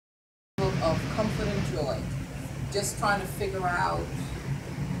of comfort and joy. Just trying to figure out,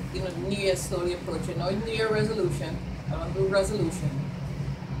 New Year slowly approaching. No New Year resolution. I don't do resolution.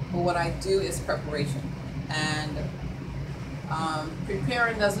 But what I do is preparation. And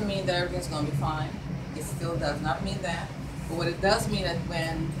preparing doesn't mean that everything's going to be fine. It still does not mean that. But what it does mean that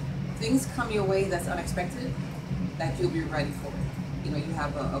when things come your way that's unexpected, that you'll be ready for it. You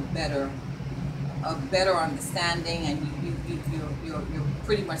have a better understanding, and you're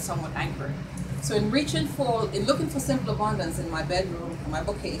pretty much somewhat anchored. So in looking for simple abundance in my bedroom, in my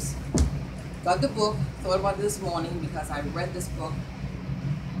bookcase, got the book, thought about it this morning because I read this book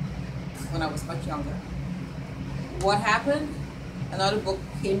when I was much younger. What happened? Another book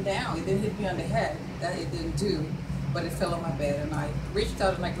came down. It didn't hit me on the head, that it didn't do, but it fell on my bed, and I reached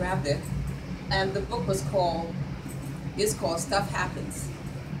out and I grabbed it. And the book is called Stuff Happens,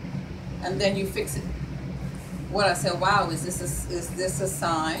 and then you fix it. What I said, wow, is this a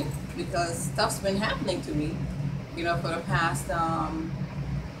sign? Because stuff's been happening to me, for the past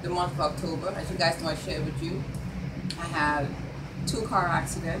the month of October. As you guys know, I shared with you, I had 2 car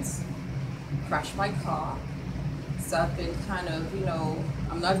accidents, crashed my car. So I've been kind of,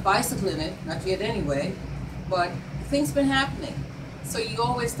 I'm not bicycling it, not yet anyway, but things been happening. So you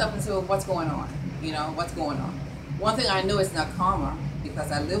always stop and say, well, what's going on? What's going on? One thing I know is not karma,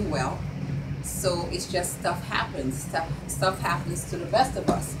 because I live well. So it's just stuff happens. Stuff happens to the best of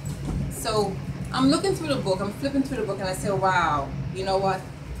us. So I'm looking through the book, I'm flipping through the book, and I say, wow, you know what?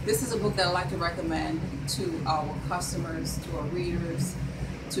 This is a book that I like to recommend to our customers, to our readers,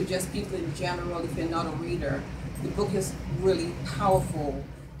 to just people in general. If you're not a reader, the book is really powerful.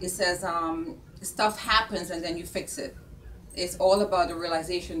 It says stuff happens and then you fix it. It's all about the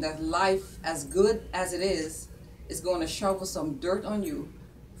realization that life, as good as it is going to shovel some dirt on you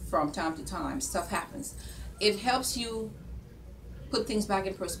from time to time. Stuff happens. It helps you put things back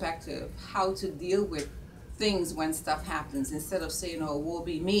in perspective, how to deal with things when stuff happens, instead of saying, oh, woe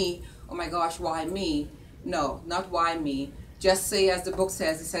be me, oh my gosh, why me? No, not why me. Just say, as the book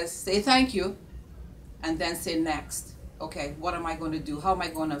says, it says, say thank you, and then say next. Okay, what am I going to do? How am I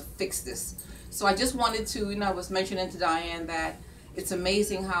going to fix this? So I just wanted to, I was mentioning to Diane that it's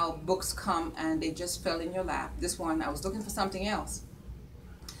amazing how books come and they just fell in your lap. This one, I was looking for something else,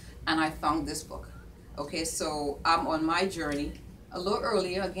 and I found this book. Okay, so I'm on my journey a little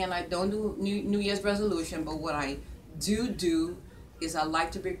earlier. Again, I don't do New Year's resolution, but what I do is I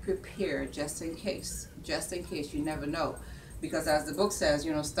like to be prepared just in case. Just in case, you never know. Because as the book says,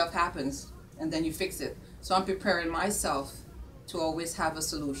 stuff happens and then you fix it. So I'm preparing myself to always have a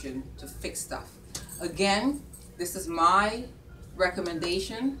solution to fix stuff. Again, this is my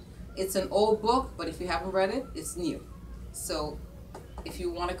recommendation. It's an old book, but if you haven't read it, it's new. So if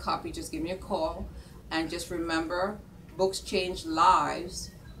you want a copy, just give me a call. And just remember, books change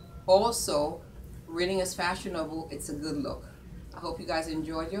lives. Also, reading is fashionable. It's a good look. I hope you guys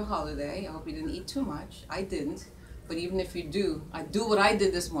enjoyed your holiday. I hope you didn't eat too much. I didn't. But even if you do, I do what I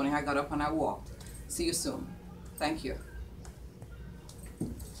did this morning. I got up and I walked. See you soon. Thank you.